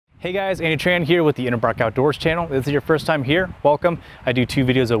Hey guys, Andy Tran here with the InnerBark Outdoors channel. If this is your first time here, welcome. I do 2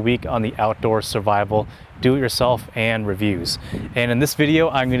 videos a week on the outdoor survival, do-it-yourself, and reviews. And in this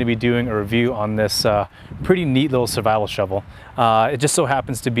video, I'm going to be doing a review on this pretty neat little survival shovel. It just so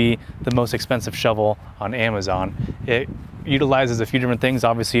happens to be the most expensive shovel on Amazon. It utilizes a few different things.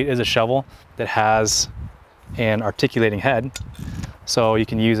 Obviously, it is a shovel that has an articulating head, so you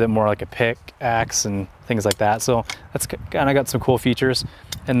can use it more like a pickaxe and things like that. So that's kind of got some cool features.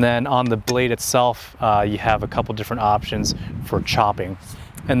 And then on the blade itself, you have a couple different options for chopping.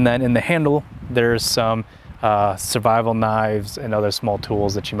 And then in the handle, there's some survival knives and other small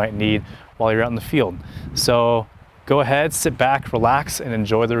tools that you might need while you're out in the field. So go ahead, sit back, relax, and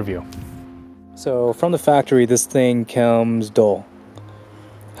enjoy the review. So from the factory, this thing comes dull.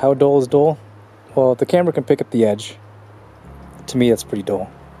 How dull is dull? Well, the camera can pick up the edge. To me, that's pretty dull.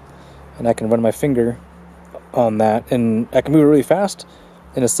 And I can run my finger on that, and I can move it really fast.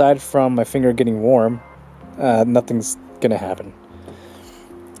 And aside from my finger getting warm, nothing's gonna happen.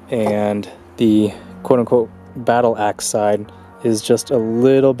 And the quote-unquote battle axe side is just a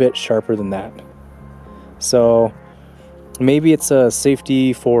little bit sharper than that. So maybe it's a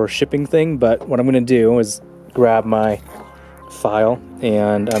safety for shipping thing, but what I'm gonna do is grab my file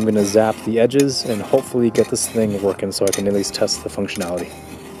and I'm gonna zap the edges and hopefully get this thing working so I can at least test the functionality.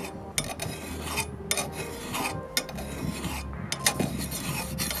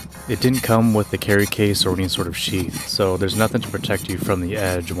 It didn't come with the carry case or any sort of sheath, so there's nothing to protect you from the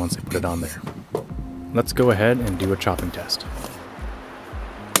edge once I put it on there. Let's go ahead and do a chopping test.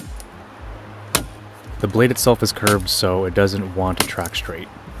 The blade itself is curved, so it doesn't want to track straight.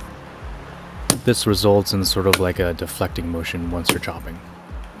 This results in sort of like a deflecting motion once you're chopping.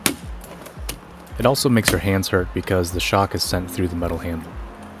 It also makes your hands hurt because the shock is sent through the metal handle.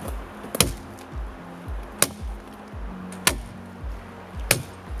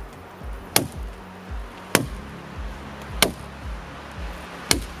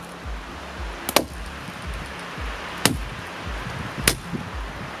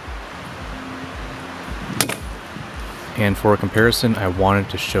 And for a comparison, I wanted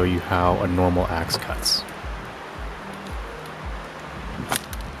to show you how a normal axe cuts.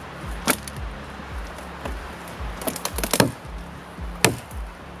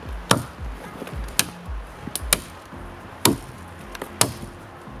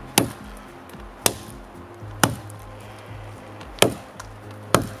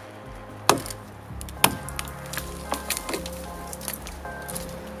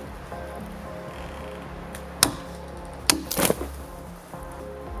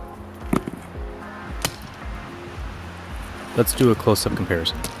 Let's do a close-up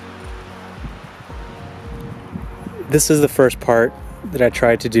comparison. This is the first part that I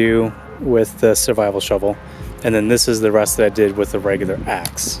tried to do with the survival shovel, and then this is the rest that I did with the regular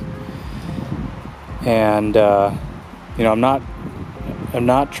axe. And you know, I'm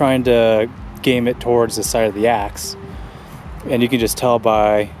not trying to game it towards the side of the axe, and you can just tell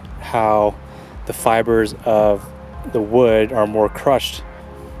by how the fibers of the wood are more crushed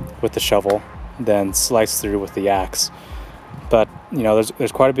with the shovel than sliced through with the axe. But you know,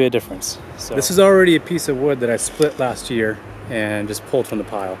 there's quite a bit of difference. So this is already a piece of wood that I split last year and just pulled from the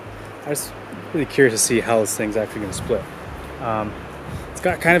pile. I was really curious to see how this thing's actually going to split. It's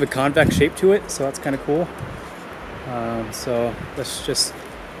got kind of a convex shape to it, so that's kind of cool. So let's just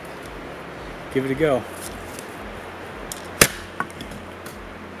give it a go.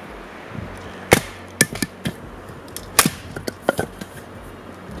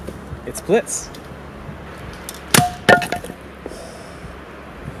 It splits.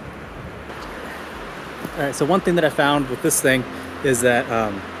 Alright, so one thing that I found with this thing is that,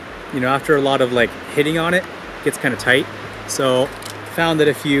 you know, after a lot of like hitting on it, it gets kind of tight. So I found that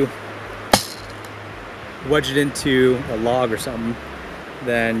if you wedge it into a log or something,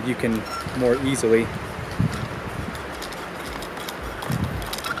 then you can more easily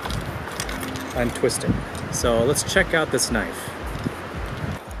untwist it. So let's check out this knife.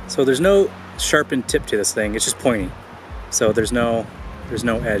 So there's no sharpened tip to this thing, it's just pointy. So there's no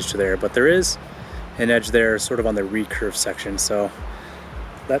edge to there, but there is an edge there sort of on the recurve section. So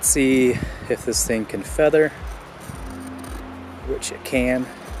let's see if this thing can feather, which it can.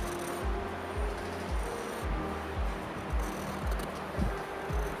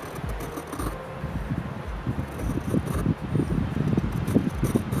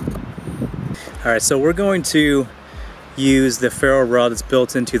 All right, so we're going to use the ferro rod that's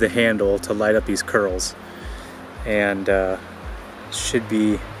built into the handle to light up these curls, and should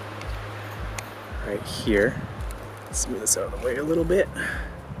be right here. Let's move this out of the way a little bit.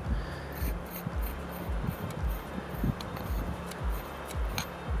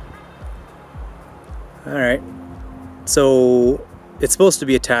 All right, so it's supposed to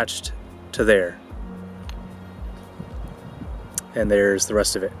be attached to there. And there's the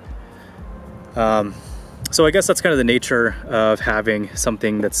rest of it. So I guess that's kind of the nature of having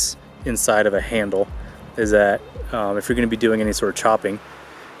something that's inside of a handle, is that if you're going to be doing any sort of chopping,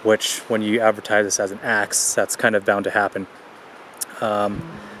 which when you advertise this as an axe, that's kind of bound to happen.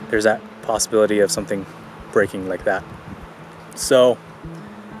 There's that possibility of something breaking like that. So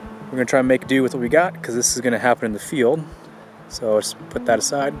we're going to try and make do with what we got, because this is going to happen in the field. So let's put that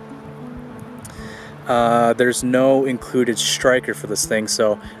aside. There's no included striker for this thing,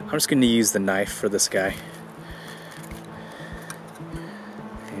 so I'm just going to use the knife for this guy.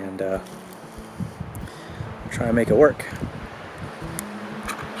 And try and make it work.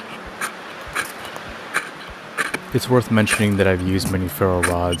 It's worth mentioning that I've used many ferro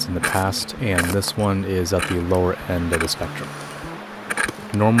rods in the past, and this one is at the lower end of the spectrum.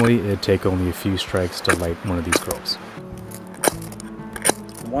 Normally it'd take only a few strikes to light one of these girls.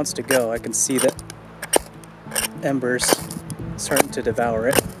 It wants to go. I can see that embers starting to devour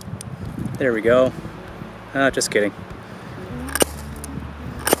it. There we go. Just kidding.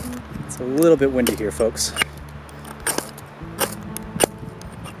 It's a little bit windy here, folks.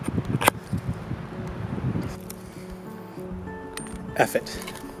 F it.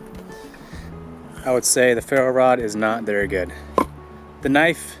 I would say the ferro rod is not very good. The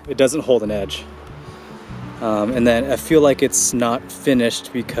knife, it doesn't hold an edge. And then I feel like it's not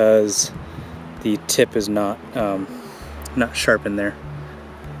finished because the tip is not sharpened there.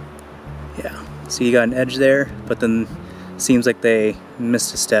 Yeah, so you got an edge there, but then seems like they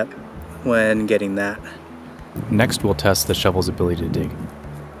missed a step when getting that. Next, we'll test the shovel's ability to dig.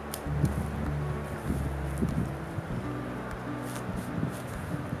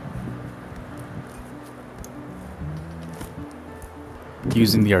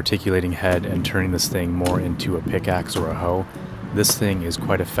 Using the articulating head and turning this thing more into a pickaxe or a hoe, this thing is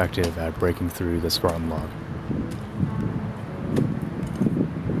quite effective at breaking through this rotten log.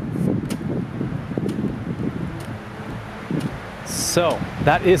 So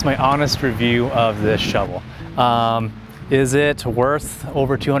that is my honest review of this shovel. Is it worth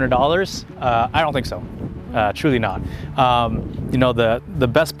over $200? I don't think so. Truly not. You know, the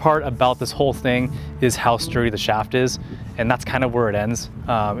best part about this whole thing is how sturdy the shaft is, and that's kind of where it ends.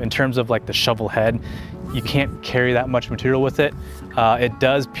 In terms of like the shovel head, you can't carry that much material with it. It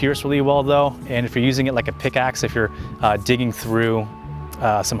does pierce really well though, and if you're using it like a pickaxe, if you're digging through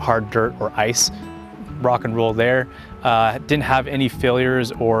some hard dirt or ice, rock and roll there. Didn't have any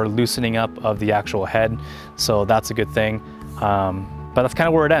failures or loosening up of the actual head, so that's a good thing. But that's kind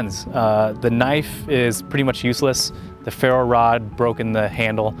of where it ends. The knife is pretty much useless. The ferro rod broke in the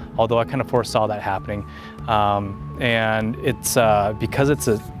handle, although I kind of foresaw that happening. And it's because it's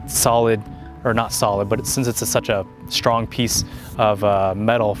a solid, or not solid, but since it's such a strong piece of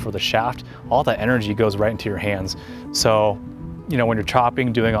metal for the shaft, all that energy goes right into your hands. So, you know, when you're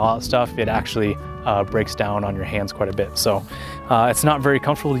chopping, doing all that stuff, it actually breaks down on your hands quite a bit. So it's not very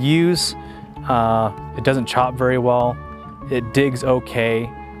comfortable to use. It doesn't chop very well. It digs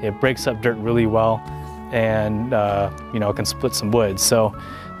okay. It breaks up dirt really well, and you know, it can split some wood. So,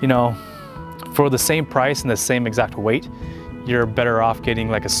 you know, for the same price and the same exact weight, you're better off getting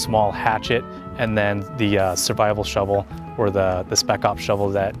like a small hatchet and then the survival shovel or the spec op shovel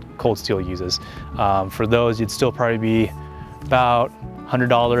that Cold Steel uses. For those, you'd still probably be about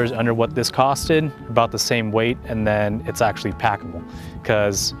 $100 under what this costed, about the same weight, and then it's actually packable.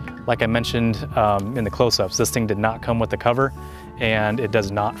 Because like I mentioned in the close-ups, this thing did not come with the cover, and it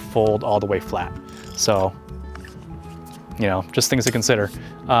does not fold all the way flat. So, you know, just things to consider.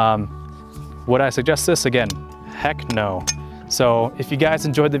 Would I suggest this? Again, heck no. So if you guys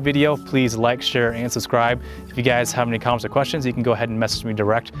enjoyed the video, please like, share, and subscribe. If you guys have any comments or questions, you can go ahead and message me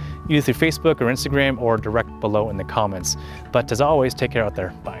direct, either through Facebook or Instagram, or direct below in the comments. But as always, take care out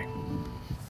there. Bye.